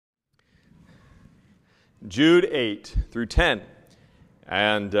Jude 8 through 10.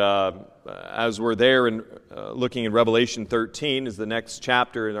 And as we're there and looking in Revelation 13 is the next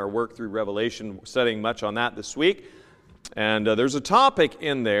chapter in our work through Revelation, we're studying much on that this week. And there's a topic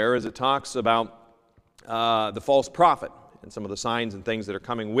in there as it talks about the false prophet and some of the signs and things that are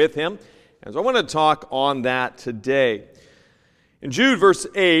coming with him. And so I want to talk on that today. In Jude verse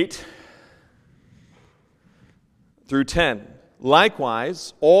 8 through 10,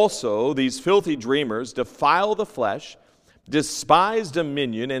 likewise, also these filthy dreamers defile the flesh, despise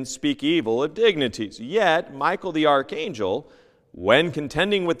dominion, and speak evil of dignities. Yet Michael the archangel, when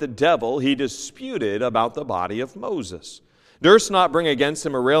contending with the devil, he disputed about the body of Moses, durst not bring against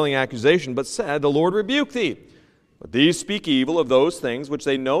him a railing accusation, but said, The Lord rebuke thee. But these speak evil of those things which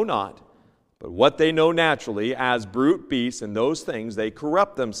they know not, but what they know naturally, as brute beasts, in those things they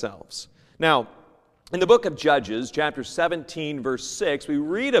corrupt themselves. Now, in the book of Judges, chapter 17, verse 6, we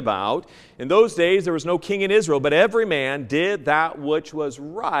read about, in those days there was no king in Israel, but every man did that which was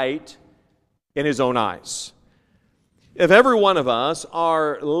right in his own eyes. If every one of us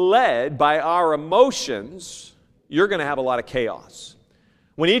are led by our emotions, you're going to have a lot of chaos.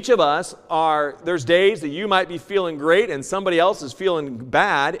 When each of us there's days that you might be feeling great and somebody else is feeling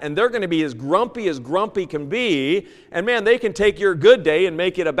bad, and they're going to be as grumpy can be, and man, they can take your good day and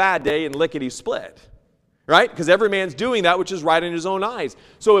make it a bad day and lickety-split. Right? Because every man's doing that which is right in his own eyes.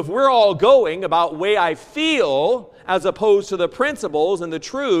 So if we're all going about the way I feel as opposed to the principles and the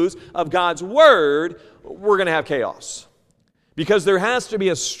truths of God's Word, we're going to have chaos. Because there has to be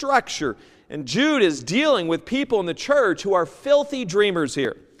a structure. And Jude is dealing with people in the church who are filthy dreamers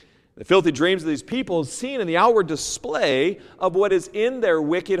here. The filthy dreams of these people is seen in the outward display of what is in their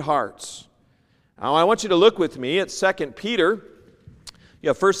wicked hearts. Now I want you to look with me at 2 Peter. You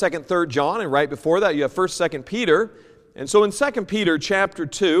have 1st, 2nd, 3rd John, and right before that you have 1st, 2nd Peter. And so in 2 Peter chapter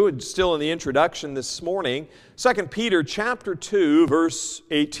 2, and still in the introduction this morning, 2 Peter chapter 2, verse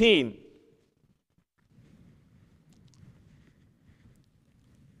 18.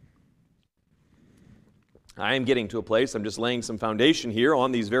 I am getting to a place, I'm just laying some foundation here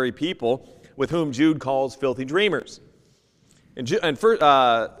on these very people with whom Jude calls filthy dreamers. In 2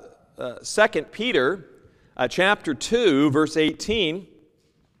 Peter chapter 2, verse 18,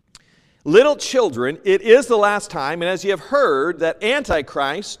 Little children, it is the last time, and as you have heard, that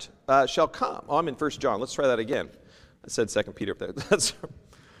Antichrist shall come. Oh, I'm in 1 John. Let's try that again. I said 2 Peter up there.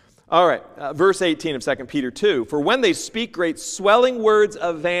 All right, verse 18 of 2 Peter 2. For when they speak great swelling words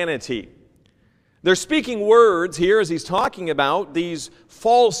of vanity. They're speaking words here as he's talking about these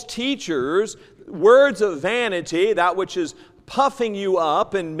false teachers, words of vanity, that which is puffing you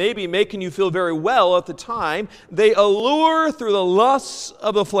up and maybe making you feel very well at the time. They allure through the lusts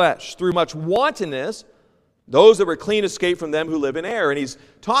of the flesh, through much wantonness, those that were clean escape from them who live in error. And he's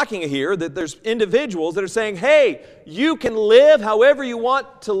talking here that there's individuals that are saying, hey, you can live however you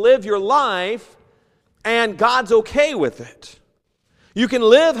want to live your life, and God's okay with it. You can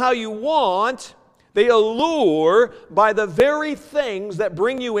live how you want. They allure by the very things that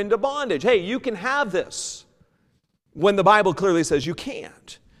bring you into bondage. Hey, you can have this, when the Bible clearly says you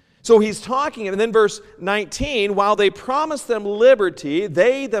can't. So he's talking, and then verse 19, while they promise them liberty,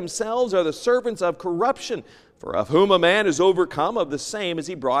 they themselves are the servants of corruption, for of whom a man is overcome, of the same is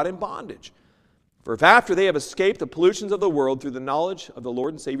he brought in bondage. For if after they have escaped the pollutions of the world through the knowledge of the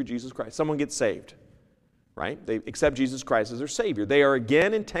Lord and Savior Jesus Christ, someone gets saved, right? They accept Jesus Christ as their Savior. They are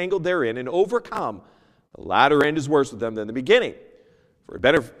again entangled therein and overcome. The latter end is worse with them than the beginning.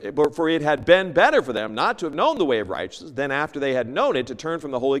 For it had been better for them not to have known the way of righteousness than after they had known it to turn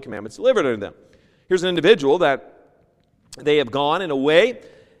from the holy commandments delivered unto them. Here's an individual that they have gone in a way,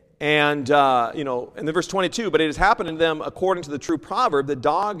 and in the verse 22, but it has happened to them according to the true proverb, the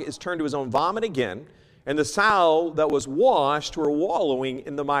dog is turned to his own vomit again, and the sow that was washed were wallowing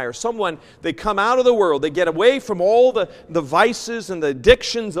in the mire. They come out of the world, they get away from all the vices and the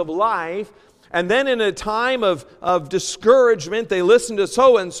addictions of life. And then in a time of discouragement, they listen to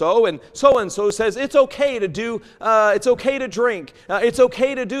so-and-so, and so-and-so says, it's okay to drink, it's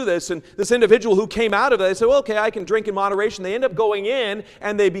okay to do this. And this individual who came out of it, they said, well, okay, I can drink in moderation. They end up going in,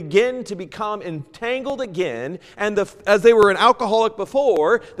 and they begin to become entangled again. And as they were an alcoholic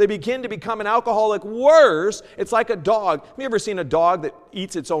before, they begin to become an alcoholic worse. It's like a dog. Have you ever seen a dog that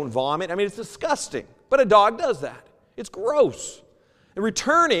eats its own vomit? I mean, it's disgusting. But a dog does that. It's gross. And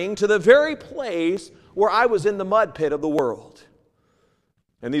returning to the very place where I was in the mud pit of the world.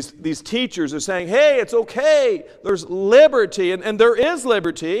 And these teachers are saying, hey, it's okay, there's liberty, and there is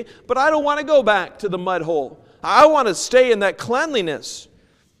liberty, but I don't want to go back to the mud hole. I want to stay in that cleanliness.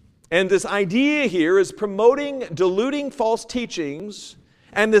 And this idea here is promoting, diluting false teachings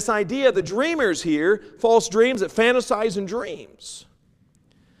And this idea, the dreamers here, false dreams that fantasize in dreams.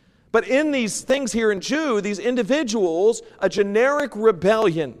 But in these things here in Jude, these individuals, a generic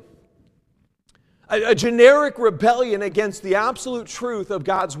rebellion. A generic rebellion against the absolute truth of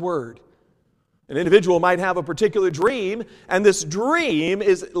God's Word. An individual might have a particular dream, and this dream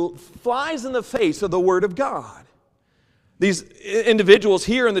flies in the face of the Word of God. These individuals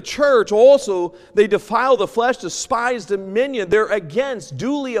here in the church also, they defile the flesh, despise dominion. They're against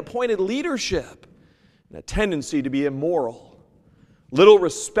duly appointed leadership and a tendency to be immoral. Little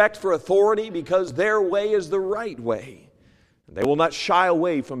respect for authority because their way is the right way. And they will not shy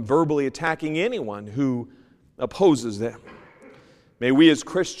away from verbally attacking anyone who opposes them. May we as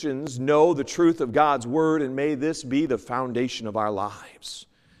Christians know the truth of God's Word, and may this be the foundation of our lives.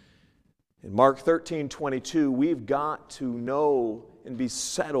 In Mark 13:22, we've got to know and be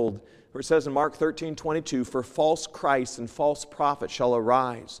settled, where it says in Mark 13:22, "For false Christs and false prophets shall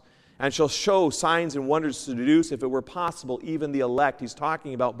arise, and shall show signs and wonders to seduce, if it were possible, even the elect." He's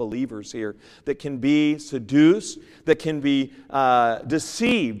talking about believers here that can be seduced, that can be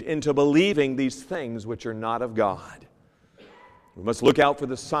deceived into believing these things which are not of God. We must look out for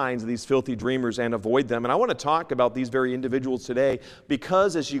the signs of these filthy dreamers and avoid them. And I want to talk about these very individuals today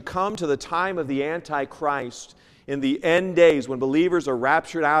because as you come to the time of the Antichrist, in the end days when believers are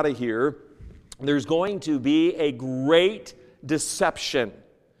raptured out of here, there's going to be a great deception.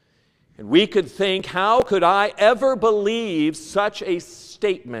 And we could think, how could I ever believe such a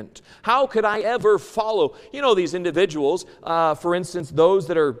statement? How could I ever follow? You know, these individuals, for instance, those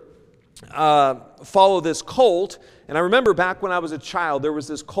that are follow this cult. And I remember back when I was a child, there was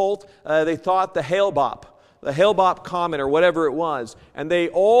this cult, they thought the Hale-Bopp comet or whatever it was. And they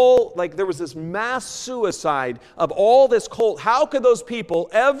all, there was this mass suicide of all this cult. How could those people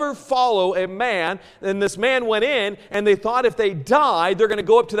ever follow a man? And this man went in, and they thought if they died, they're going to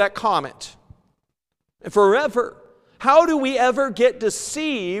go up to that comet forever. How do we ever get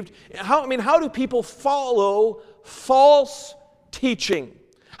deceived? How do people follow false teaching?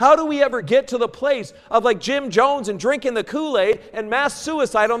 How do we ever get to the place of like Jim Jones and drinking the Kool-Aid and mass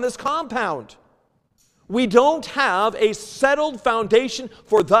suicide on this compound? We don't have a settled foundation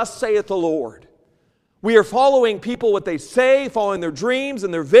for thus saith the Lord. We are following people what they say, following their dreams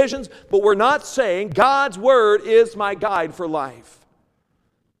and their visions, but we're not saying God's Word is my guide for life.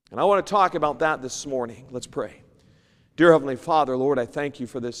 And I want to talk about that this morning. Let's pray. Dear Heavenly Father, Lord, I thank you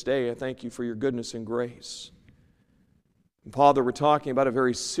for this day. I thank you for your goodness and grace. And Father, we're talking about a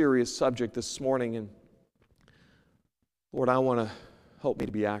very serious subject this morning, and Lord, I want to help me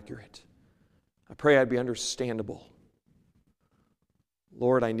to be accurate. I pray I'd be understandable.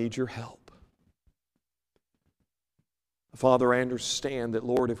 Lord, I need your help. Father, I understand that,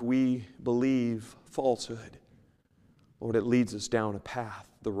 Lord, if we believe falsehood, Lord, it leads us down a path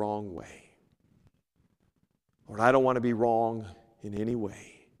the wrong way. Lord, I don't want to be wrong in any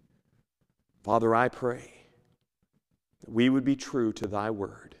way. Father, I pray that we would be true to thy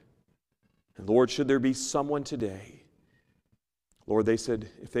word. And Lord, should there be someone today, Lord, they said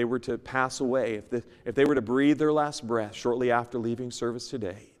if they were to pass away, if they were to breathe their last breath shortly after leaving service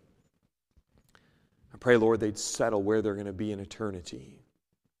today, I pray, Lord, they'd settle where they're going to be in eternity.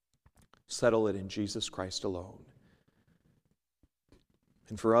 Settle it in Jesus Christ alone.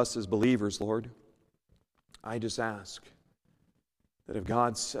 And for us as believers, Lord, I just ask that if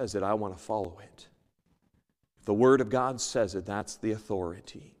God says it, I want to follow it. If the Word of God says it, that's the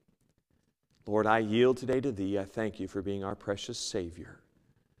authority. Lord, I yield today to Thee. I thank You for being our precious Savior.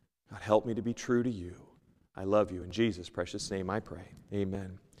 God, help me to be true to You. I love You. In Jesus' precious name I pray.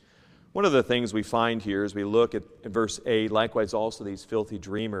 Amen. One of the things we find here as we look at verse 8, likewise also these filthy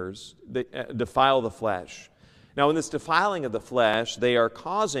dreamers, they defile the flesh. Now in this defiling of the flesh, they are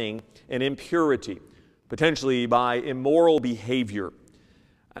causing an impurity, potentially by immoral behavior.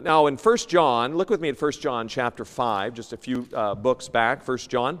 Now in 1 John, look with me at 1 John chapter 5, just a few books back, 1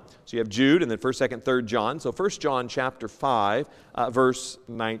 John. So you have Jude and then 1st, 2nd, 3rd John. So 1 John chapter 5, verse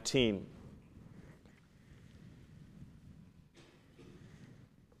 19.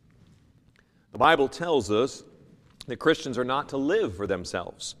 The Bible tells us that Christians are not to live for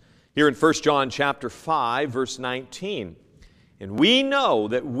themselves. Here in 1 John chapter 5, verse 19. And we know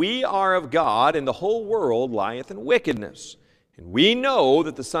that we are of God, and the whole world lieth in wickedness. And we know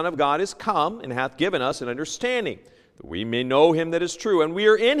that the Son of God is come, and hath given us an understanding, that we may know Him that is true, and we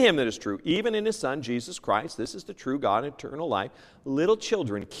are in Him that is true, even in His Son, Jesus Christ. This is the true God and eternal life. Little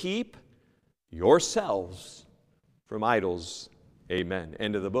children, keep yourselves from idols. Amen.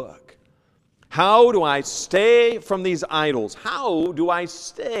 End of the book. How do I stay from these idols? How do I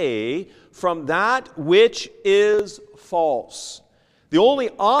stay from that which is false? The only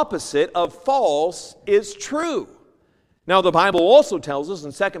opposite of false is true. Now, the Bible also tells us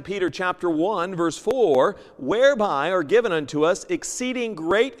in 2 Peter chapter 1, verse 4, whereby are given unto us exceeding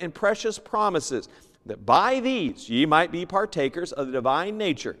great and precious promises, that by these ye might be partakers of the divine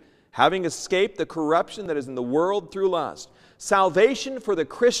nature, having escaped the corruption that is in the world through lust. Salvation for the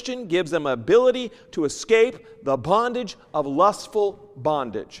Christian gives them ability to escape the bondage of lustful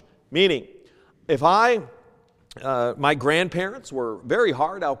bondage. Meaning, if my grandparents were very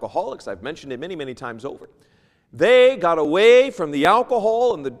hard alcoholics, I've mentioned it many, many times over. They got away from the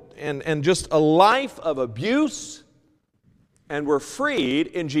alcohol and just a life of abuse and were freed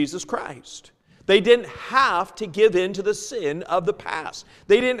in Jesus Christ. They didn't have to give in to the sin of the past.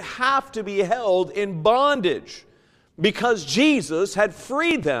 They didn't have to be held in bondage because Jesus had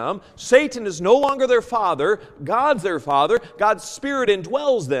freed them. Satan is no longer their father. God's their father. God's Spirit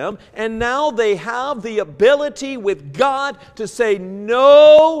indwells them. And now they have the ability with God to say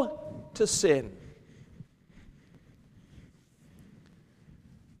no to sin.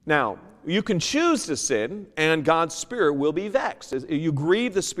 Now, you can choose to sin, and God's Spirit will be vexed. You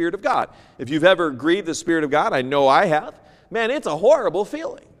grieve the Spirit of God. If you've ever grieved the Spirit of God, I know I have, man, it's a horrible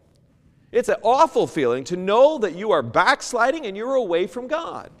feeling. It's an awful feeling to know that you are backsliding and you're away from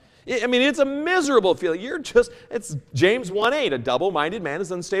God. I mean, it's a miserable feeling. It's James 1:8, a double-minded man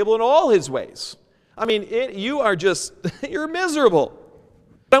is unstable in all his ways. I mean, you're miserable.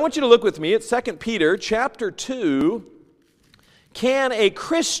 I want you to look with me at 2 Peter chapter 2. Can a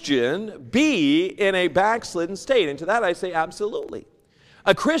Christian be in a backslidden state? And to that I say absolutely.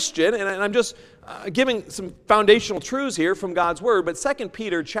 A Christian, and I'm just giving some foundational truths here from God's Word, but 2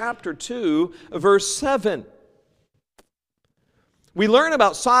 Peter chapter 2, verse 7. We learn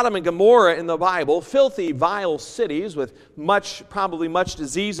about Sodom and Gomorrah in the Bible, filthy, vile cities with probably much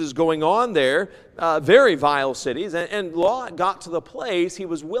diseases going on there, very vile cities. And Lot got to the place he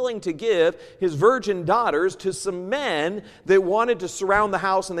was willing to give his virgin daughters to some men that wanted to surround the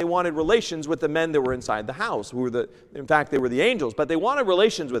house, and they wanted relations with the men that were inside the house. In fact, they were the angels, but they wanted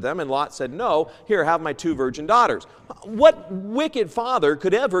relations with them, and Lot said, no, here, have my 2 virgin daughters. What wicked father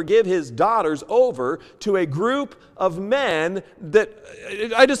could ever give his daughters over to a group of men that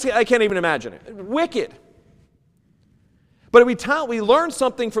I can't even imagine it? Wicked. But we learn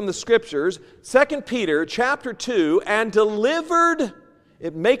something from the Scriptures, 2 Peter chapter 2, and delivered,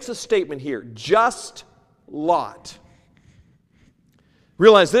 it makes a statement here, just Lot.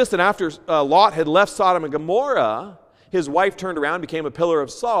 Realize this, that after Lot had left Sodom and Gomorrah, his wife turned around and became a pillar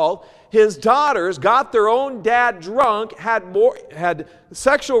of salt. His daughters got their own dad drunk, had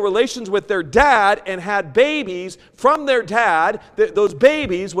sexual relations with their dad, and had babies from their dad. Those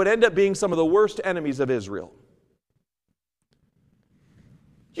babies would end up being some of the worst enemies of Israel.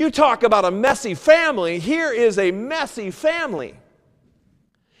 You talk about a messy family. Here is a messy family.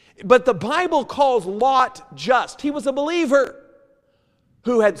 But the Bible calls Lot just. He was a believer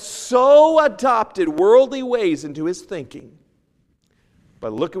who had so adopted worldly ways into his thinking.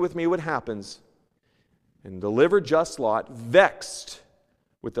 But look with me what happens. And delivered just Lot, vexed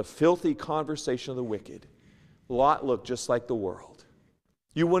with the filthy conversation of the wicked. Lot looked just like the world.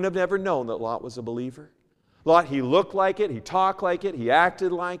 You wouldn't have never known that Lot was a believer. Lot, he looked like it, he talked like it, he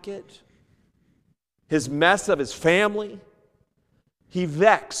acted like it. His mess of his family, he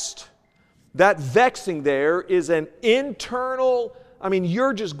vexed. That vexing there is an internal,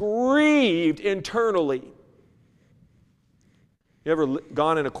 you're just grieved internally. You ever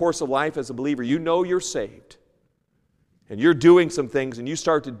gone in a course of life as a believer? You know you're saved. And you're doing some things and you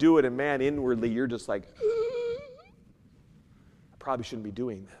start to do it, and man, inwardly you're just like, I probably shouldn't be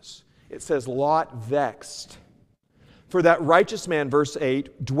doing this. It says Lot vexed. For that righteous man, verse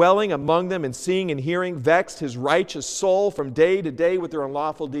 8, dwelling among them and seeing and hearing, vexed his righteous soul from day to day with their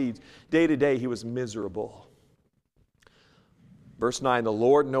unlawful deeds. Day to day he was miserable. Verse 9, the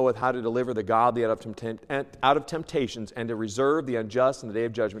Lord knoweth how to deliver the godly out of temptations, and to reserve the unjust in the day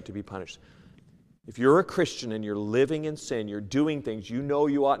of judgment to be punished. If you're a Christian and you're living in sin, you're doing things you know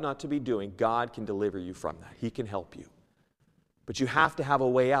you ought not to be doing, God can deliver you from that. He can help you. But you have to have a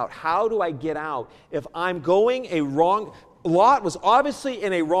way out. How do I get out if I'm going a wrong... Lot was obviously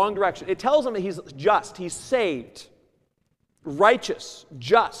in a wrong direction. It tells him that he's just, he's saved, righteous,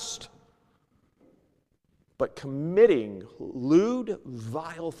 just, but committing lewd,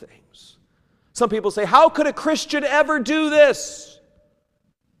 vile things. Some people say, how could a Christian ever do this?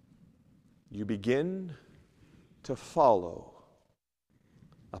 You begin to follow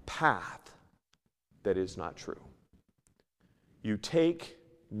a path that is not true. You take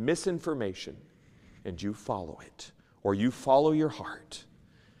misinformation and you follow it, or you follow your heart.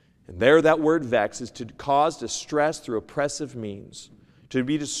 And there that word vex is to cause distress through oppressive means. to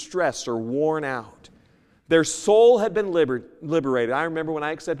be distressed or worn out. Their soul had been liberated. I remember when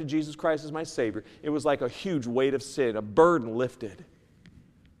I accepted Jesus Christ as my Savior, it was like a huge weight of sin, a burden lifted.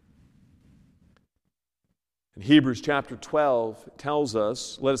 In Hebrews chapter 12, it tells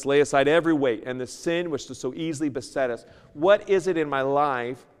us, let us lay aside every weight and the sin which does so easily beset us. What is it in my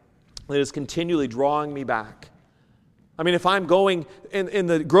life that is continually drawing me back? I mean, if I'm going in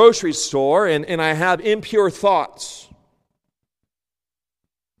the grocery store and I have impure thoughts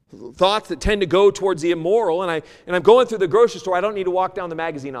that tend to go towards the immoral, and I'm going through the grocery store, I don't need to walk down the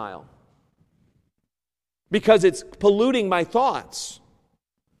magazine aisle because it's polluting my thoughts.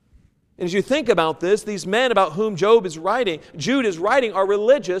 And as you think about this, these men about whom Jude is writing, are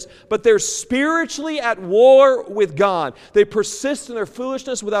religious, but they're spiritually at war with God. They persist in their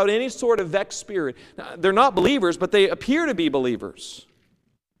foolishness without any sort of vexed spirit. Now, they're not believers, but they appear to be believers.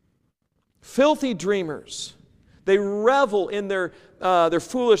 Filthy dreamers. They revel in their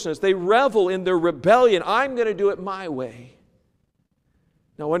foolishness. They revel in their rebellion. I'm going to do it my way.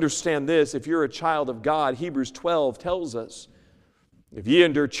 Now understand this, if you're a child of God, Hebrews 12 tells us, if ye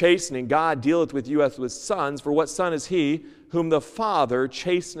endure chastening, God dealeth with you as with sons, for what son is he whom the Father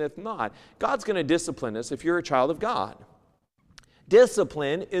chasteneth not? God's going to discipline us if you're a child of God.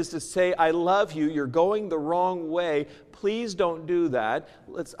 Discipline is to say, I love you, you're going the wrong way, please don't do that.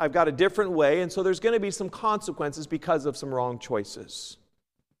 I've got a different way, and so there's going to be some consequences because of some wrong choices.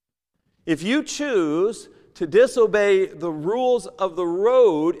 If you choose to disobey the rules of the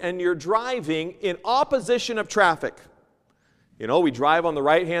road and you're driving in opposition of traffic, you know, we drive on the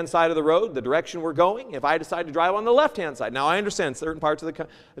right-hand side of the road, the direction we're going. If I decide to drive on the left-hand side, now I understand certain parts of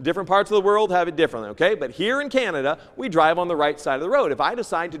different parts of the world have it differently, okay? But here in Canada, we drive on the right side of the road. If I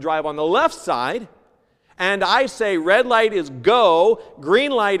decide to drive on the left side, and I say red light is go,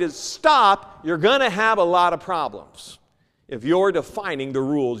 green light is stop, you're going to have a lot of problems. If you're defining the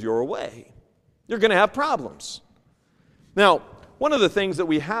rules your way, you're going to have problems. Now, one of the things that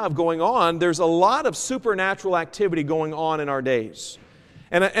we have going on, there's a lot of supernatural activity going on in our days.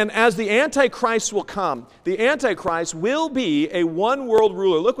 And as the Antichrist will come, the Antichrist will be a one-world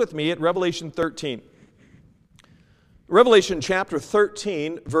ruler. Look with me at Revelation 13. Revelation chapter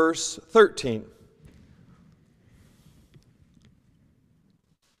 13, verse 13.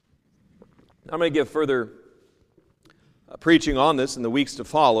 I'm going to give further preaching on this in the weeks to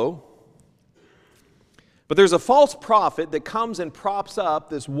follow. But there's a false prophet that comes and props up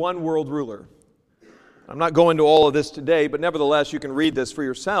this one world ruler. I'm not going to all of this today, but nevertheless, you can read this for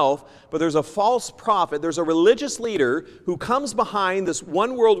yourself. But there's a false prophet, there's a religious leader who comes behind this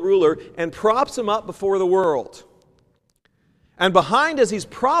one world ruler and props him up before the world. And behind as he's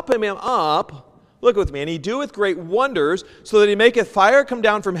propping him up, look with me, and he doeth great wonders, so that he maketh fire come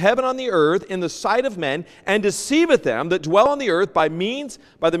down from heaven on the earth in the sight of men, and deceiveth them that dwell on the earth by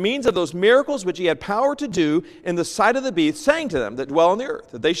the means of those miracles which he had power to do in the sight of the beast, saying to them that dwell on the earth,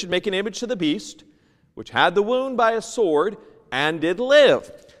 that they should make an image to the beast, which had the wound by a sword, and did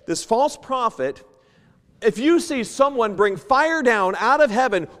live. This false prophet, if you see someone bring fire down out of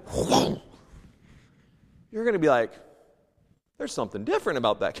heaven, you're going to be like, there's something different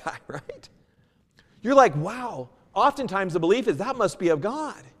about that guy, right? You're like, wow, oftentimes the belief is that must be of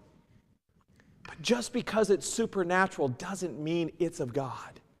God. But just because it's supernatural doesn't mean it's of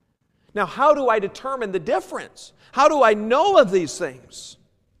God. Now, how do I determine the difference? How do I know of these things?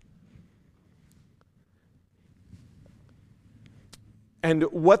 And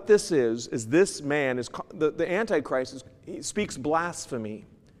what this is this man, the Antichrist, he speaks blasphemy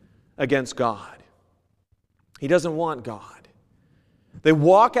against God. He doesn't want God. They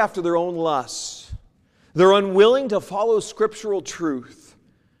walk after their own lusts. They're unwilling to follow scriptural truth.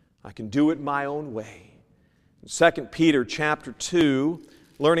 I can do it my own way. In 2 Peter chapter 2,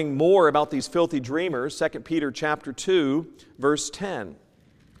 learning more about these filthy dreamers, 2 Peter chapter 2, verse 10.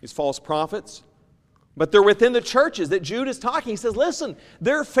 These false prophets. But they're within the churches that Jude is talking. He says, listen,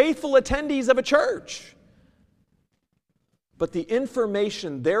 they're faithful attendees of a church. But the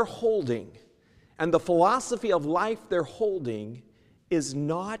information they're holding and the philosophy of life they're holding is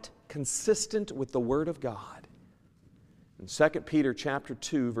not consistent with the Word of God. In 2 Peter chapter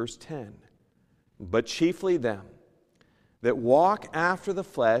 2, verse 10, but chiefly them that walk after the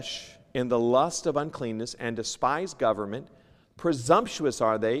flesh in the lust of uncleanness and despise government, presumptuous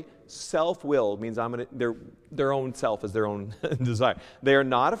are they, self-willed, means their own self is their own desire. They are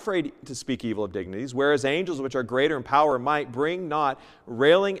not afraid to speak evil of dignities, whereas angels which are greater in power and might bring not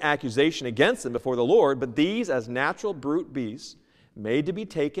railing accusation against them before the Lord, but these as natural brute beasts, made to be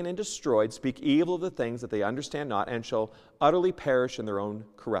taken and destroyed, speak evil of the things that they understand not, and shall utterly perish in their own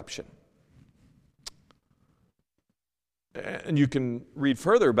corruption. And you can read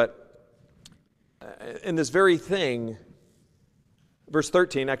further, but in this very thing, verse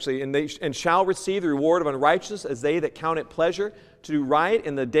 13 actually, and shall receive the reward of unrighteousness as they that count it pleasure to do right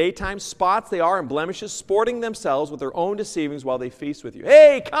in the daytime. Spots they are and blemishes, sporting themselves with their own deceivings while they feast with you.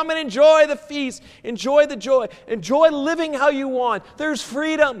 Hey, come and enjoy the feast. Enjoy the joy. Enjoy living how you want. There's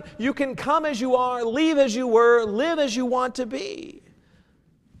freedom. You can come as you are, leave as you were, live as you want to be,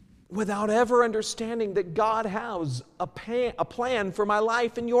 without ever understanding that God has a plan for my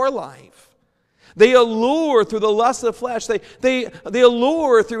life and your life. They allure through the lust of the flesh. They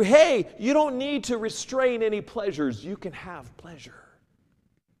allure through, hey, you don't need to restrain any pleasures. You can have pleasure.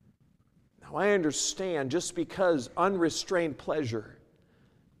 Now, I understand just because unrestrained pleasure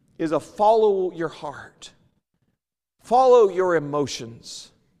is a follow your heart, follow your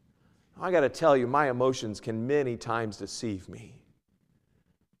emotions. I got to tell you, my emotions can many times deceive me.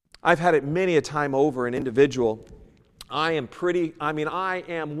 I've had it many a time over an individual. I am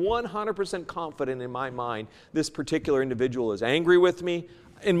 100% confident in my mind this particular individual is angry with me.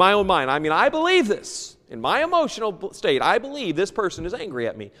 In my own mind, I believe this. In my emotional state, I believe this person is angry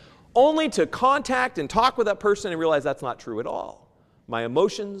at me. Only to contact and talk with that person and realize that's not true at all. My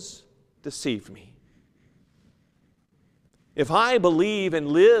emotions deceive me. If I believe and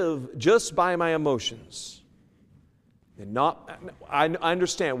live just by my emotions, I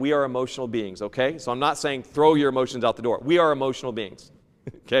understand we are emotional beings, okay? So I'm not saying throw your emotions out the door. We are emotional beings,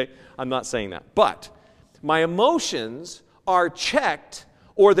 okay? I'm not saying that. But my emotions are checked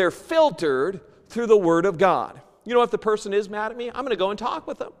or they're filtered through the Word of God. You know, if the person is mad at me, I'm going to go and talk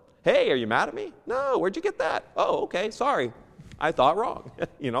with them. Hey, are you mad at me? No, where'd you get that? Oh, okay, sorry. I thought wrong.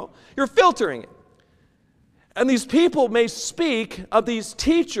 You're filtering it. And these people may speak of these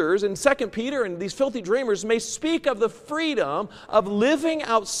teachers in 2 Peter, and these filthy dreamers may speak of the freedom of living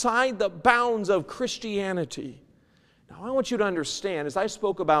outside the bounds of Christianity. Now, I want you to understand, as I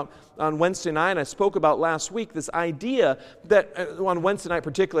spoke about on Wednesday night, and I spoke about last week, this idea that, on Wednesday night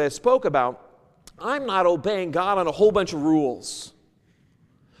particularly, I spoke about, I'm not obeying God on a whole bunch of rules.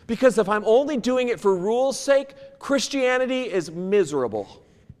 Because if I'm only doing it for rules' sake, Christianity is miserable.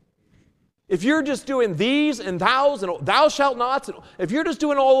 If you're just doing these and thous and thou shalt nots, if you're just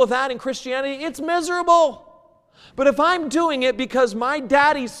doing all of that in Christianity, it's miserable. But if I'm doing it because my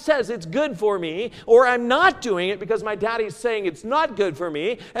daddy says it's good for me, or I'm not doing it because my daddy's saying it's not good for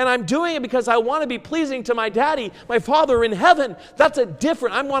me, and I'm doing it because I want to be pleasing to my daddy, my Father in heaven, that's a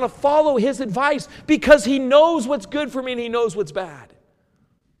different. I want to follow his advice because he knows what's good for me and he knows what's bad.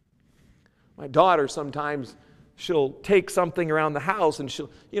 My daughter sometimes, she'll take something around the house and she'll,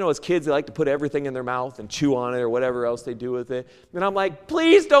 as kids, they like to put everything in their mouth and chew on it or whatever else they do with it. And I'm like,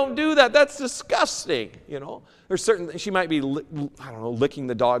 please don't do that. That's disgusting. There's certain, she might be, licking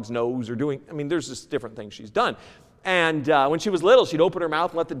the dog's nose or doing, there's just different things she's done. And when she was little, she'd open her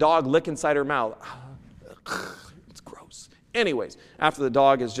mouth and let the dog lick inside her mouth. It's gross. Anyways, after the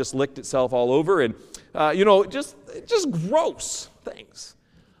dog has just licked itself all over and, just gross things.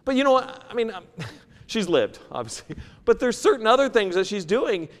 But she's lived, obviously. But there's certain other things that she's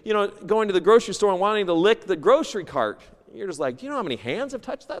doing, going to the grocery store and wanting to lick the grocery cart. You're just like, do you know how many hands have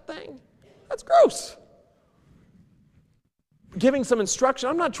touched that thing? That's gross. Giving some instruction.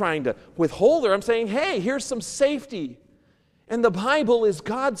 I'm not trying to withhold her. I'm saying, hey, here's some safety. And the Bible is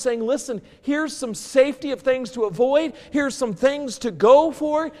God saying, listen, here's some safety of things to avoid. Here's some things to go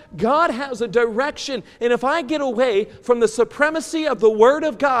for. God has a direction. And if I get away from the supremacy of the Word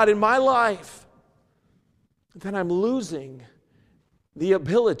of God in my life, then I'm losing the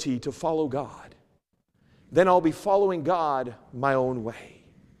ability to follow God. Then I'll be following God my own way.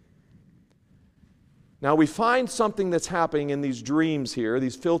 Now we find something that's happening in these dreams here,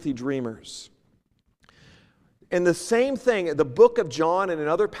 these filthy dreamers. And the same thing, the book of John and in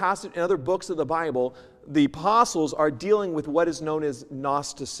other books of the Bible, the apostles are dealing with what is known as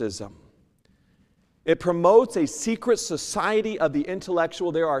Gnosticism. It promotes a secret society of the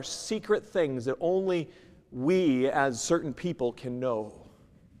intellectual. There are secret things that only we as certain people can know.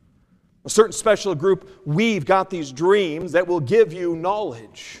 A certain special group, we've got these dreams that will give you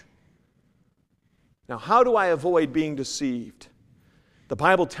knowledge. Now, how do I avoid being deceived? The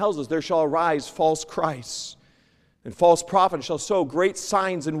Bible tells us there shall arise false Christs, and false prophets shall show great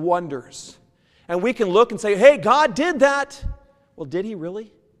signs and wonders. And we can look and say, hey, God did that. Well, did he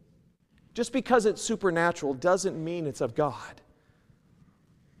really? Just because it's supernatural doesn't mean it's of God.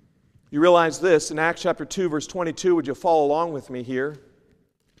 You realize this in Acts chapter 2, verse 22. Would you follow along with me here?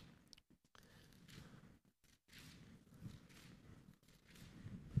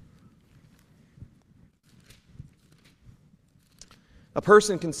 A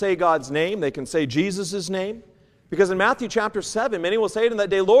person can say God's name. They can say Jesus' name. Because in Matthew chapter 7, many will say in that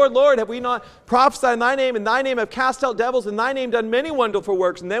day, Lord, Lord, have we not prophesied in thy name have cast out devils, in thy name done many wonderful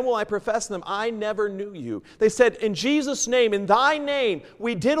works, and then will I profess to them, I never knew you. They said, in Jesus' name, in thy name,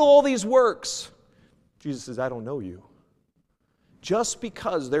 we did all these works. Jesus says, I don't know you. Just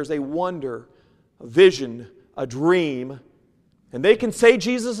because there's a wonder, a vision, a dream, and they can say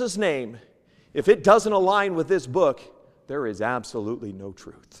Jesus' name, if it doesn't align with this book, there is absolutely no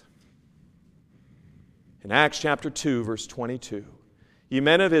truth. In Acts chapter 2, verse 22, ye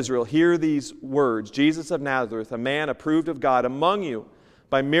men of Israel, hear these words, Jesus of Nazareth, a man approved of God among you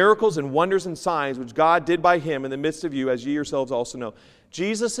by miracles and wonders and signs, which God did by him in the midst of you, as ye yourselves also know.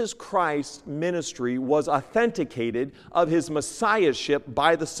 Jesus Christ's ministry was authenticated of his messiahship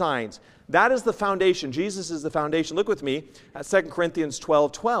by the signs. That is the foundation. Jesus is the foundation. Look with me at 2 Corinthians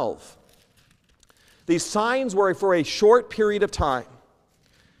 12:12. These signs were for a short period of time.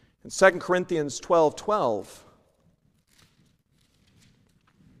 In 2 Corinthians 12:12,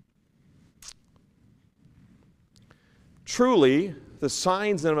 truly the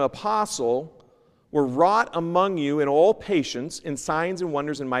signs of an apostle were wrought among you in all patience, in signs and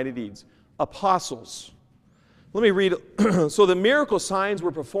wonders and mighty deeds. Apostles. Let me read. So the miracle signs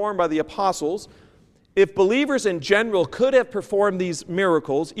were performed by the apostles. If believers in general could have performed these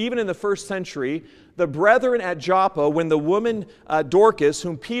miracles, even in the first century, the brethren at Joppa, when the woman Dorcas,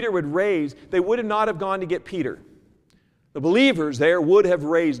 whom Peter would raise, they would not have gone to get Peter. The believers there would have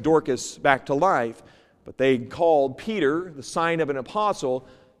raised Dorcas back to life, but they called Peter, the sign of an apostle,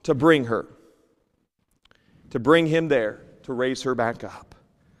 to bring her, to bring him there, to raise her back up.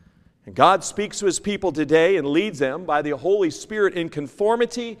 And God speaks to his people today and leads them by the Holy Spirit in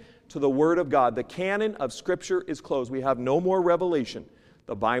conformity to the Word of God. The canon of Scripture is closed. We have no more revelation.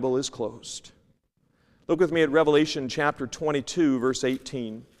 The Bible is closed. Look with me at Revelation chapter 22, verse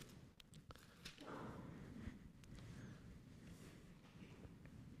 18.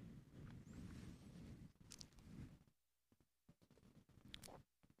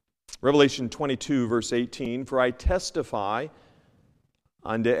 Revelation 22, verse 18, for I testify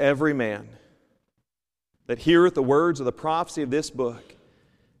unto every man that heareth the words of the prophecy of this book.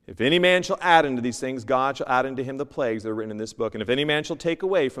 If any man shall add unto these things, God shall add unto him the plagues that are written in this book. And if any man shall take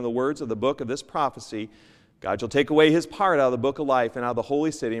away from the words of the book of this prophecy, God shall take away his part out of the book of life and out of the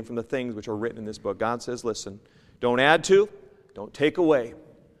holy city and from the things which are written in this book. God says, listen, don't add to, don't take away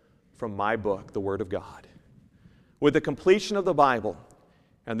from my book, the Word of God. With the completion of the Bible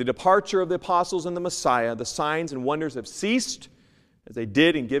and the departure of the apostles and the Messiah, the signs and wonders have ceased as they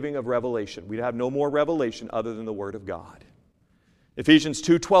did in giving of revelation. We have no more revelation other than the Word of God. Ephesians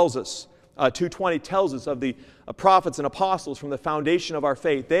 2:20 tells us of the prophets and apostles from the foundation of our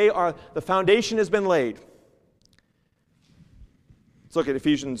faith. The foundation has been laid. Let's look at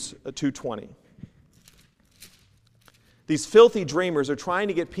Ephesians 2:20. These filthy dreamers are trying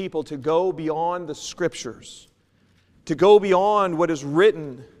to get people to go beyond the Scriptures, to go beyond what is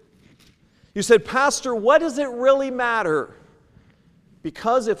written. You said, Pastor, what does it really matter?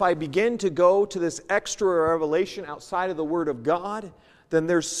 Because if I begin to go to this extra revelation outside of the Word of God, then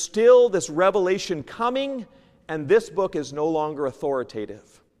there's still this revelation coming, and this book is no longer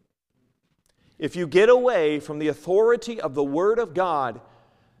authoritative. If you get away from the authority of the Word of God,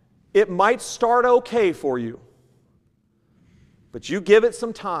 it might start okay for you, but you give it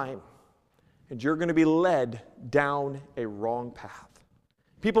some time, and you're going to be led down a wrong path.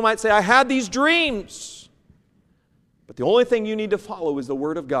 People might say, I had these dreams. But the only thing you need to follow is the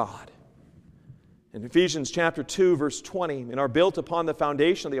Word of God. In Ephesians chapter 2, verse 20, and are built upon the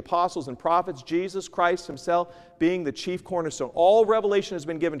foundation of the apostles and prophets, Jesus Christ himself being the chief cornerstone. All revelation has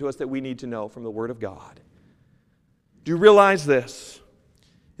been given to us that we need to know from the Word of God. Do you realize this?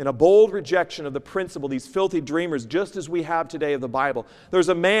 In a bold rejection of the principle, these filthy dreamers, just as we have today of the Bible, there's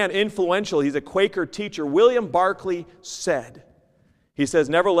a man influential, he's a Quaker teacher, William Barclay said, he says,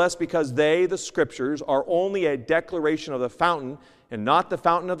 nevertheless, because they, the Scriptures, are only a declaration of the fountain and not the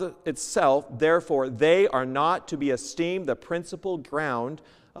fountain itself, therefore they are not to be esteemed the principal ground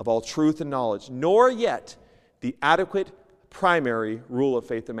of all truth and knowledge, nor yet the adequate primary rule of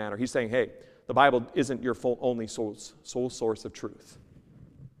faith and manner. He's saying, hey, the Bible isn't your only sole source of truth.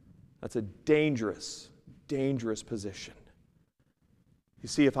 That's a dangerous, dangerous position. You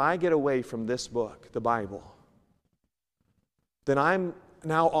see, if I get away from this book, the Bible, then I'm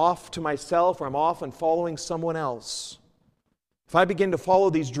now off to myself, or I'm off and following someone else. If I begin to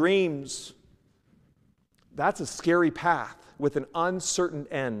follow these dreams, that's a scary path with an uncertain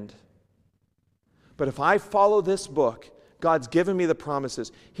end. But if I follow this book, God's given me the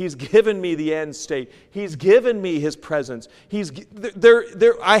promises. He's given me the end state. He's given me His presence.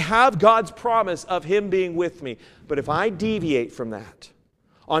 I have God's promise of Him being with me. But if I deviate from that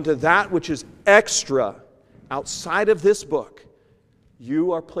onto that which is extra outside of this book,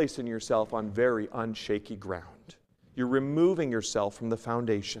 you are placing yourself on very unshaky ground. You're removing yourself from the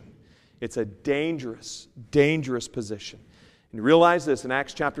foundation. It's a dangerous, dangerous position. And realize this in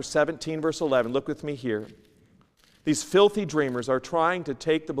Acts chapter 17, verse 11. Look with me here. These filthy dreamers are trying to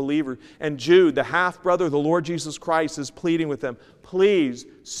take the believer, and Jude, the half-brother of the Lord Jesus Christ, is pleading with them, please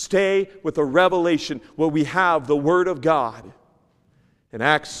stay with the revelation where we have the Word of God. In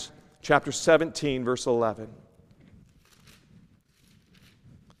Acts chapter 17, verse 11.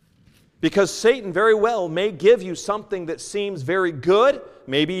 Because Satan very well may give you something that seems very good,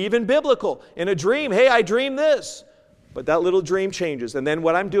 maybe even biblical. In a dream, hey, I dreamed this. But that little dream changes. And then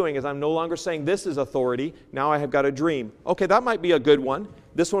what I'm doing is I'm no longer saying this is authority. Now I have got a dream. Okay, that might be a good one.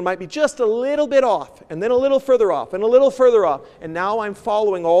 This one might be just a little bit off, and then a little further off, and a little further off. And now I'm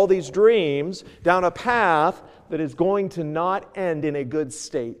following all these dreams down a path that is going to not end in a good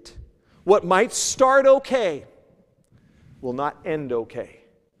state. What might start okay will not end okay.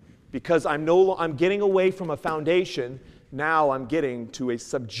 Because I'm getting away from a foundation. Now I'm getting to a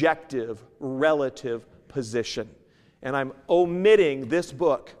subjective, relative position. And I'm omitting this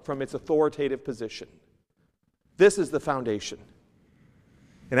book from its authoritative position. This is the foundation.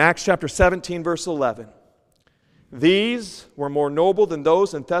 In Acts chapter 17, verse 11, these were more noble than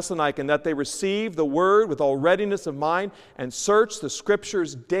those in Thessalonica in that they received the word with all readiness of mind and searched the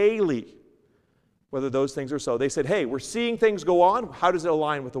Scriptures daily, whether those things are so. They said, hey, we're seeing things go on. How does it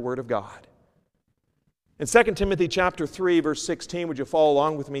align with the Word of God? In 2 Timothy chapter 3, verse 16, would you follow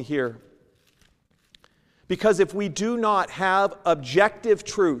along with me here? Because if we do not have objective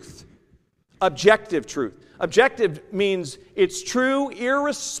truth means it's true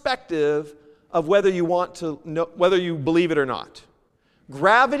irrespective of whether you want to know, whether you believe it or not.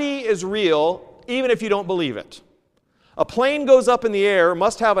 Gravity is real even if you don't believe it. A plane goes up in the air,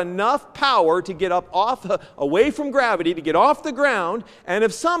 must have enough power to get away from gravity, to get off the ground, and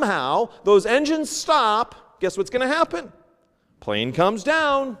if somehow those engines stop, guess what's going to happen? Plane comes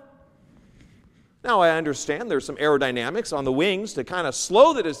down. Now, I understand there's some aerodynamics on the wings to kind of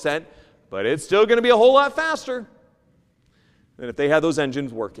slow the descent, but it's still going to be a whole lot faster than if they had those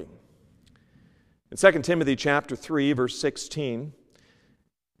engines working. In 2 Timothy chapter 3, verse 16,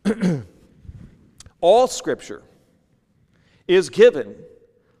 all Scripture is given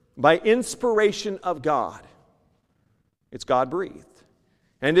by inspiration of God. It's God-breathed.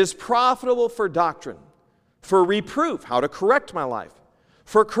 And is profitable for doctrine, for reproof, how to correct my life,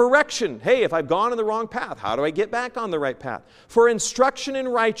 for correction, hey, if I've gone on the wrong path, how do I get back on the right path? For instruction in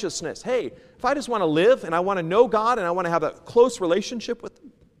righteousness, hey, if I just want to live and I want to know God and I want to have a close relationship with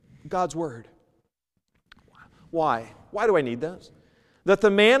God's Word. Why? Why do I need this? That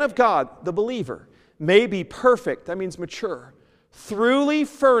the man of God, the believer, may be perfect, that means mature, thoroughly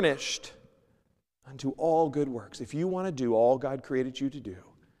furnished unto all good works. If you want to do all God created you to do,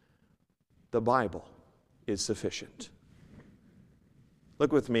 the Bible is sufficient.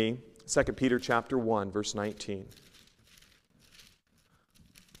 Look with me, 2 Peter chapter 1, verse 19.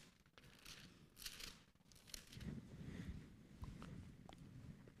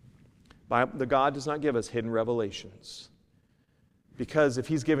 The God does not give us hidden revelations. Because if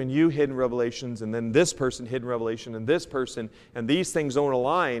He's given you hidden revelations, and then this person hidden revelation, and this person, and these things don't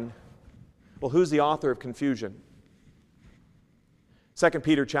align, well, who's the author of confusion? 2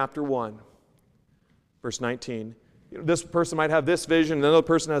 Peter chapter 1, verse 19. This person might have this vision, another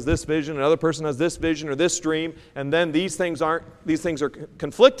person has this vision, another person has this vision or this dream, and then these things are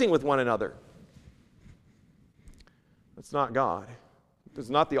conflicting with one another. That's not God. It's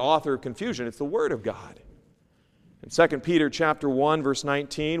not the author of confusion, it's the Word of God. In 2 Peter chapter 1, verse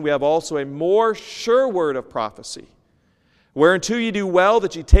 19, we have also a more sure word of prophecy, whereunto ye do well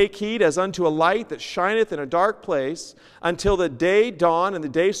that ye take heed as unto a light that shineth in a dark place, until the day dawn and the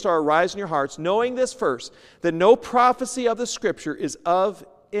day star arise in your hearts, knowing this first, that no prophecy of the Scripture is of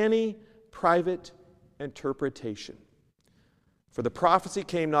any private interpretation. For the prophecy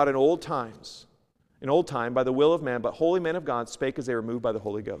came not in old time by the will of man, but holy men of God spake as they were moved by the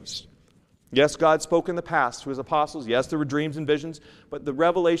Holy Ghost. Yes, God spoke in the past to His apostles. Yes, there were dreams and visions, but the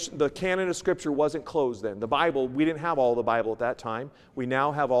revelation, the canon of Scripture wasn't closed then. The Bible, we didn't have all the Bible at that time. We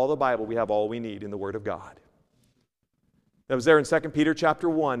now have all the Bible. We have all we need in the Word of God. That was there in 2 Peter chapter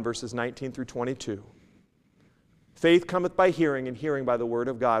 1, verses 19 through 22. Faith cometh by hearing, and hearing by the word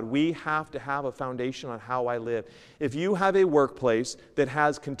of God. We have to have a foundation on how I live. If you have a workplace that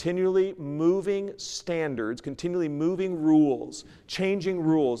has continually moving standards, continually moving rules, changing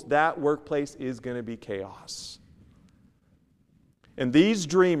rules, that workplace is going to be chaos. And these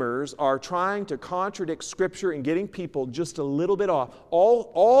dreamers are trying to contradict Scripture and getting people just a little bit off.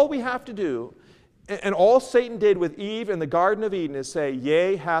 All we have to do, and all Satan did with Eve in the Garden of Eden, is say,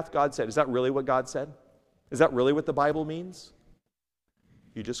 yea, hath God said. Is that really what God said? Is that really what the Bible means?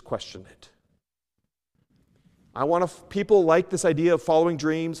 You just question it. I want people like this idea of following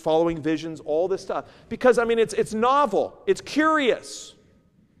dreams, following visions, all this stuff. Because, it's novel. It's curious.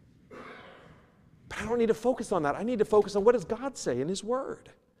 But I don't need to focus on that. I need to focus on what does God say in His Word.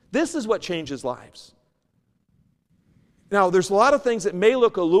 This is what changes lives. Now, there's a lot of things that may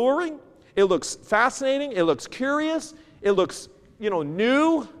look alluring. It looks fascinating. It looks curious. It looks,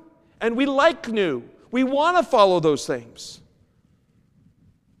 new. And we like new. We want to follow those things.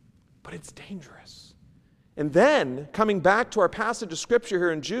 But it's dangerous. And then, coming back to our passage of Scripture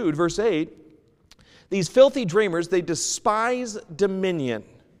here in Jude, verse 8, these filthy dreamers, they despise dominion.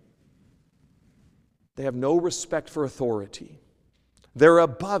 They have no respect for authority. They're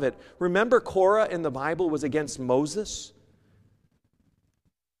above it. Remember, Korah in the Bible was against Moses?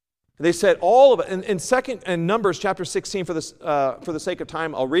 They said all of it. In Numbers chapter 16, for the sake of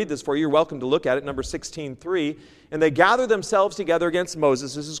time, I'll read this for you. You're welcome to look at it. Numbers 16:3. And they gathered themselves together against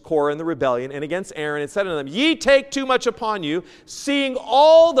Moses, this is Korah in the rebellion, and against Aaron, and said unto them, Ye take too much upon you, seeing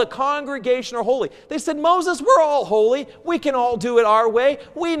all the congregation are holy. They said, Moses, we're all holy. We can all do it our way.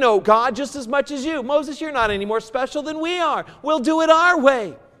 We know God just as much as you. Moses, you're not any more special than we are. We'll do it our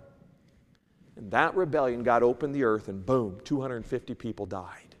way. And that rebellion God opened the earth, and boom, 250 people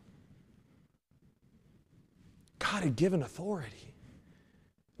died. God had given authority.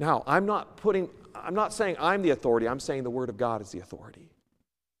 Now, I'm not saying I'm the authority. I'm saying the Word of God is the authority.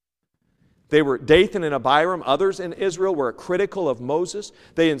 They were Dathan and Abiram. Others in Israel were critical of Moses.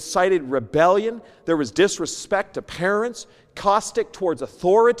 They incited rebellion. There was disrespect to parents, caustic towards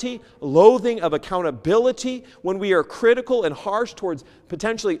authority, loathing of accountability. When we are critical and harsh towards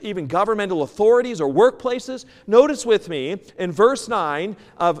potentially even governmental authorities or workplaces. Notice with me in verse 9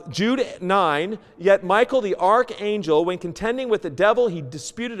 of Jude 9, Yet Michael the archangel, when contending with the devil, he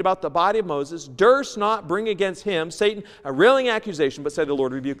disputed about the body of Moses, durst not bring against him, Satan, a railing accusation, but said, The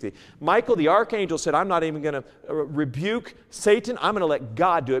Lord rebuke thee. Michael the archangel said, I'm not even going to rebuke Satan. I'm going to let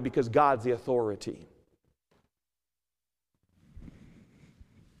God do it because God's the authority.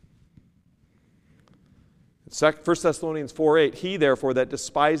 1 Thessalonians 4:8, He therefore that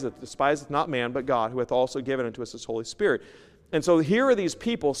despiseth not man, but God, who hath also given unto us His Holy Spirit. And so here are these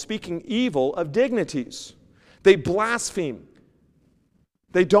people speaking evil of dignities. They blaspheme.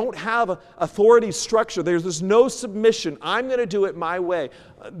 They don't have authority structure. There's no submission. I'm going to do it my way.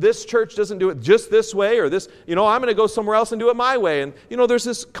 This church doesn't do it just this way, or this, I'm going to go somewhere else and do it my way. And, there's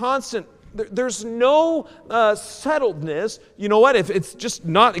this constant, there's no settledness. You know what? If it's just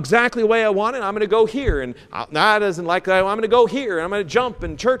not exactly the way I want it, I'm going to go here. And that isn't like that. I'm going to go here. And I'm going to jump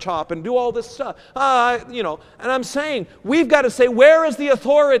and church hop and do all this stuff. And I'm saying, we've got to say, where is the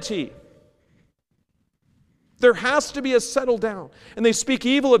authority? There has to be a settle down. And they speak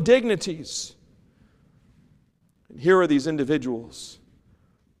evil of dignities. And here are these individuals.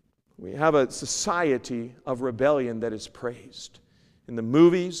 We have a society of rebellion that is praised. In the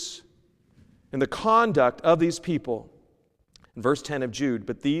movies, in the conduct of these people. In verse 10 of Jude,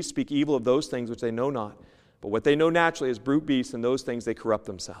 But these speak evil of those things which they know not. But what they know naturally is brute beasts, and those things they corrupt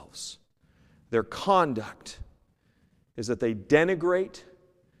themselves. Their conduct is that they denigrate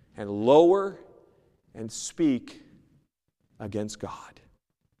and lower and speak against God.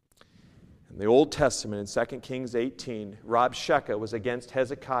 In the Old Testament, in 2 Kings 18, Rabshakeh was against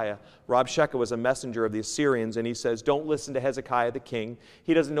Hezekiah. Rabshakeh was a messenger of the Assyrians, and he says, don't listen to Hezekiah the king.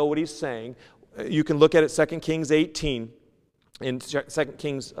 He doesn't know what he's saying. You can look at it, 2 Kings 18. In 2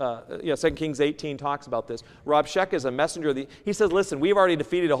 Kings 18 talks about this. Rabshakeh is a messenger of he says, listen, we've already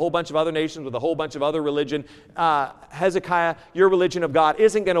defeated a whole bunch of other nations with a whole bunch of other religion. Hezekiah, your religion of God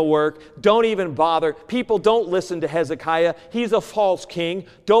isn't going to work. Don't even bother. People don't listen to Hezekiah. He's a false king.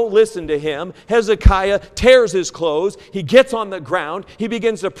 Don't listen to him. Hezekiah tears his clothes. He gets on the ground. He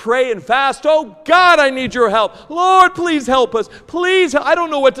begins to pray and fast. Oh God, I need your help. Lord, please help us. Please, I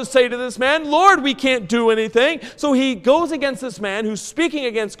don't know what to say to this man. Lord, we can't do anything. So he goes against this man who's speaking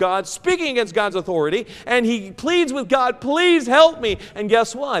against God, speaking against God's authority, and he pleads with God, please help me. And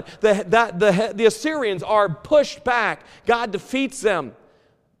guess what? The Assyrians are pushed back. God defeats them.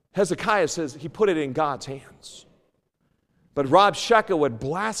 Hezekiah says he put it in God's hands. But Rabshakeh would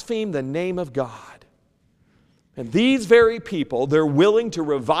blaspheme the name of God. And these very people, they're willing to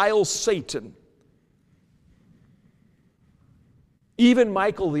revile Satan. Even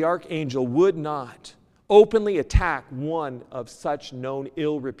Michael the archangel would not openly attack one of such known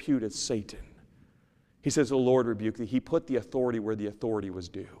ill repute as Satan. He says, "The Lord rebuke thee." He put the authority where the authority was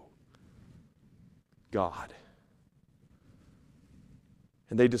due. God.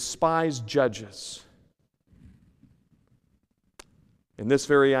 And they despise judges. And this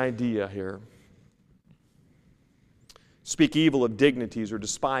very idea here, speak evil of dignities or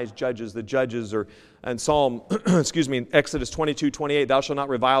despise judges. The judges are in in Exodus 22:28, "Thou shalt not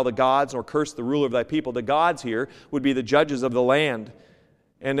revile the gods nor curse the ruler of thy people." The gods here would be the judges of the land.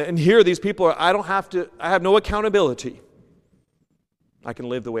 And here these people are, I have no accountability. I can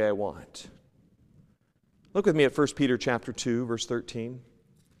live the way I want. Look with me at 1 Peter chapter 2, verse 13.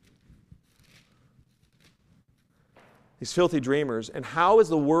 These filthy dreamers. And how is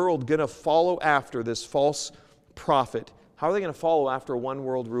the world going to follow after this false prophet? How are they going to follow after a one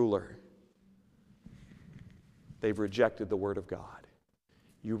world ruler? They've rejected the Word of God.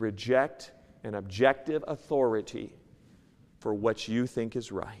 You reject an objective authority for what you think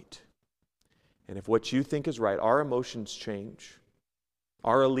is right. And if what you think is right, our emotions change.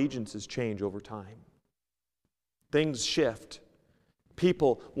 Our allegiances change over time. Things shift.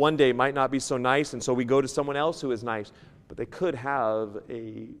 People one day might not be so nice, and so we go to someone else who is nice, but they could have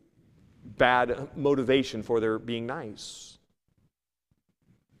a bad motivation for their being nice.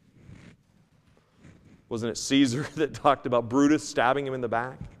 Wasn't it Caesar that talked about Brutus stabbing him in the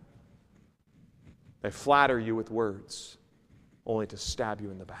back? They flatter you with words, only to stab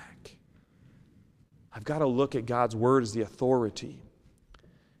you in the back. I've got to look at God's Word as the authority.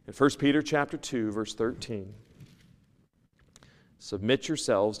 In 1 Peter chapter 2, verse 13, "Submit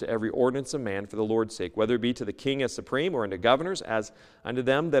yourselves to every ordinance of man for the Lord's sake, whether it be to the king as supreme or unto governors, as unto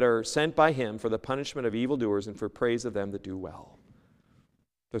them that are sent by him for the punishment of evildoers and for praise of them that do well."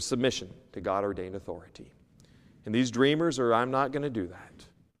 There's submission to God-ordained authority. And these dreamers are, "I'm not going to do that."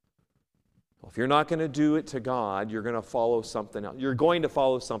 Well, if you're not going to do it to God, you're going to follow something else. You're going to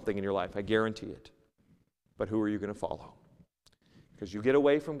follow something in your life, I guarantee it. But who are you going to follow? Because you get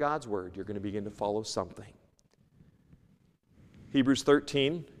away from God's Word, you're going to begin to follow something. Hebrews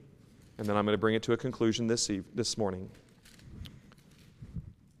 13, and then I'm going to bring it to a conclusion this morning.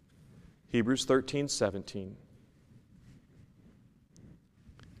 Hebrews 13:17.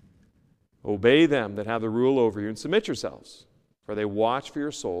 "Obey them that have the rule over you, and submit yourselves, for they watch for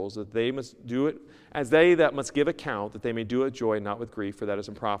your souls, that they must do it as they that must give account, that they may do it with joy, not with grief, for that is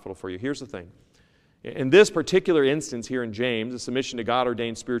unprofitable for you." Here's the thing. In this particular instance here in James, the submission to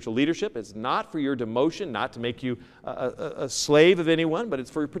God-ordained spiritual leadership is not for your demotion, not to make you a slave of anyone, but it's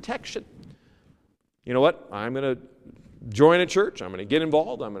for your protection. You know what? I'm going to join a church. I'm going to get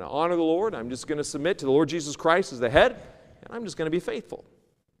involved. I'm going to honor the Lord. I'm just going to submit to the Lord Jesus Christ as the head, and I'm just going to be faithful.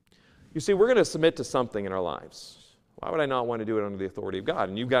 You see, we're going to submit to something in our lives. Why would I not want to do it under the authority of God?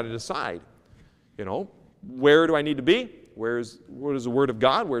 And you've got to decide, where do I need to be? What is the Word of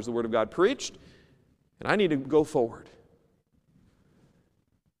God? Where's the Word of God preached? And I need to go forward.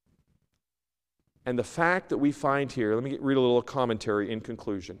 And the fact that we find here, let me read a little commentary in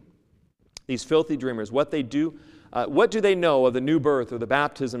conclusion. These filthy dreamers, what do they know of the new birth, of the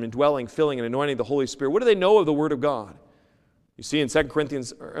baptism, indwelling, filling, and anointing of the Holy Spirit? What do they know of the Word of God? You see in 1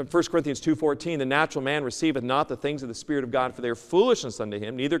 Corinthians 2:14, "The natural man receiveth not the things of the Spirit of God, for they are foolishness unto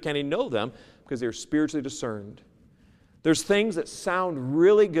him, neither can he know them, because they are spiritually discerned." There's things that sound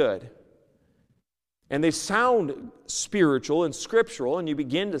really good, and they sound spiritual and scriptural, and you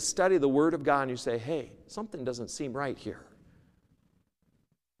begin to study the Word of God, and you say, "Hey, something doesn't seem right here."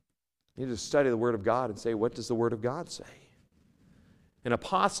 You need to study the Word of God and say, what does the Word of God say? An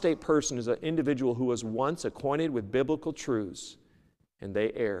apostate person is an individual who was once acquainted with biblical truths, and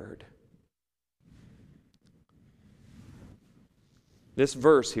they erred. This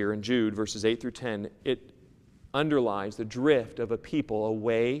verse here in Jude, verses 8 through 10, it underlies the drift of a people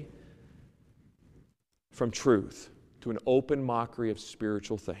away from truth to an open mockery of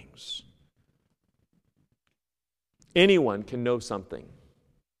spiritual things. Anyone can know something.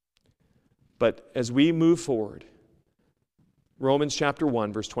 But as we move forward, Romans chapter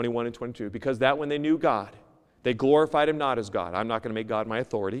 1, verse 21 and 22, "Because that when they knew God, they glorified Him not as God." I'm not going to make God my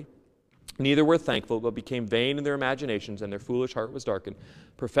authority. "Neither were thankful, but became vain in their imaginations, and their foolish heart was darkened.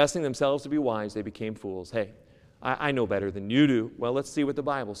 Professing themselves to be wise, they became fools." Hey, I know better than you do. Well, let's see what the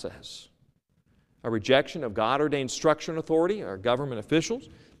Bible says. A rejection of God-ordained structure and authority, our government officials,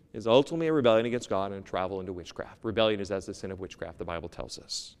 is ultimately a rebellion against God and a travel into witchcraft. Rebellion is as the sin of witchcraft, the Bible tells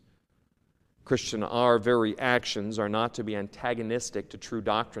us. Christian, our very actions are not to be antagonistic to true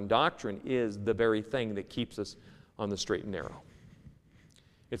doctrine. Doctrine is the very thing that keeps us on the straight and narrow.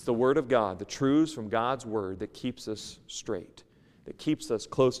 It's the Word of God, the truths from God's Word that keeps us straight, that keeps us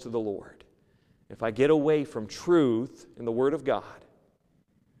close to the Lord. If I get away from truth in the Word of God,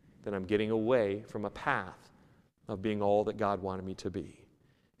 then I'm getting away from a path of being all that God wanted me to be.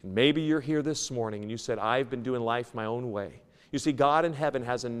 And maybe you're here this morning and you said, I've been doing life my own way. You see, God in heaven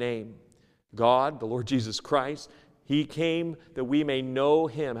has a name. God, the Lord Jesus Christ, He came that we may know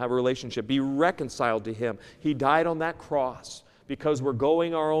Him, have a relationship, be reconciled to Him. He died on that cross because we're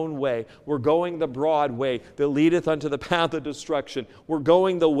going our own way. We're going the broad way that leadeth unto the path of destruction. We're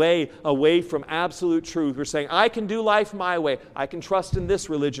going the way away from absolute truth. We're saying, I can do life my way. I can trust in this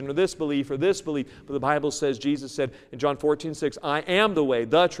religion or this belief or this belief. But the Bible says, Jesus said in John 14:6, I am the way,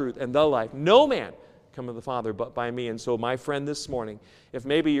 the truth, and the life. No man come to the Father but by me. And so, my friend, this morning, if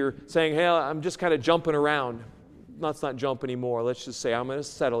maybe you're saying, hey, I'm just kind of jumping around. Let's not jump anymore. Let's just say, I'm going to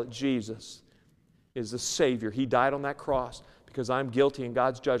settle it. Jesus is the Savior. He died on that cross because I'm guilty in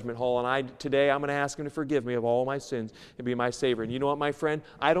God's judgment hall. And today I'm going to ask Him to forgive me of all my sins and be my Savior. And you know what, my friend?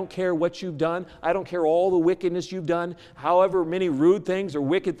 I don't care what you've done. I don't care all the wickedness you've done. However many rude things or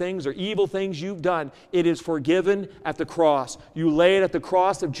wicked things or evil things you've done, it is forgiven at the cross. You lay it at the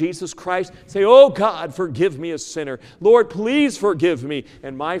cross of Jesus Christ. Say, oh God, forgive me a sinner. Lord, please forgive me.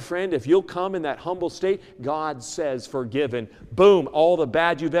 And my friend, if you'll come in that humble state, God says forgiven. Boom, all the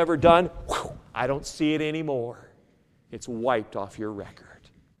bad you've ever done, whew, I don't see it anymore. It's wiped off your record.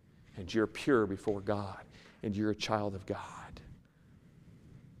 And you're pure before God. And you're a child of God.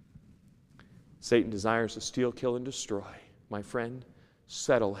 Satan desires to steal, kill, and destroy. My friend,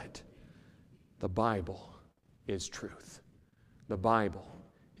 settle it. The Bible is truth. The Bible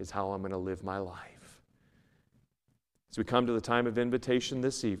is how I'm going to live my life. As we come to the time of invitation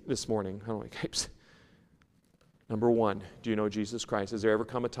this morning, number one, do you know Jesus Christ? Has there ever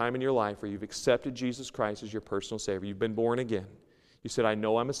come a time in your life where you've accepted Jesus Christ as your personal Savior? You've been born again. You said, I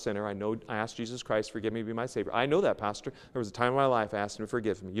know I'm a sinner. I asked Jesus Christ to forgive me, be my Savior. I know that, Pastor. There was a time in my life I asked Him to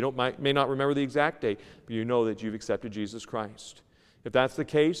forgive me. You may not remember the exact date, but you know that you've accepted Jesus Christ. If that's the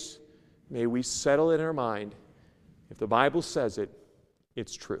case, may we settle in our mind, if the Bible says it,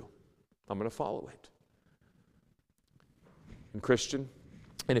 it's true. I'm going to follow it. And Christian,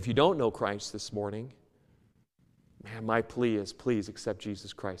 and if you don't know Christ this morning, man, my plea is, please accept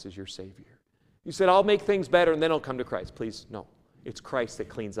Jesus Christ as your Savior. You said, I'll make things better and then I'll come to Christ. Please, no. It's Christ that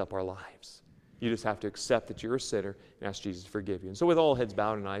cleans up our lives. You just have to accept that you're a sinner and ask Jesus to forgive you. And so with all heads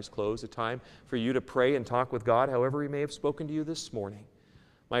bowed and eyes closed, a time for you to pray and talk with God however He may have spoken to you this morning.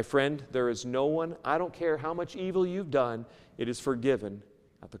 My friend, there is no one, I don't care how much evil you've done, it is forgiven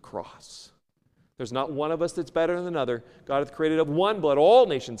at the cross. There's not one of us that's better than another. God hath created of one blood all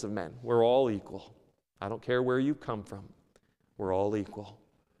nations of men. We're all equal. I don't care where you come from. We're all equal.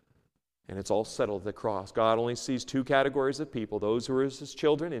 And it's all settled at the cross. God only sees two categories of people, those who are His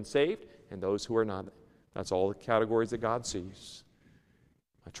children and saved, and those who are not. That's all the categories that God sees.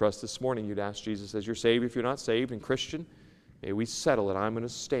 I trust this morning you'd ask Jesus as your Savior if you're not saved. And Christian, may we settle it. I'm going to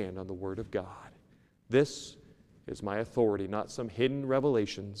stand on the Word of God. This is my authority, not some hidden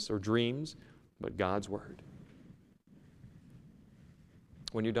revelations or dreams, but God's Word.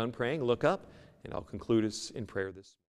 When you're done praying, look up. And I'll conclude us in prayer this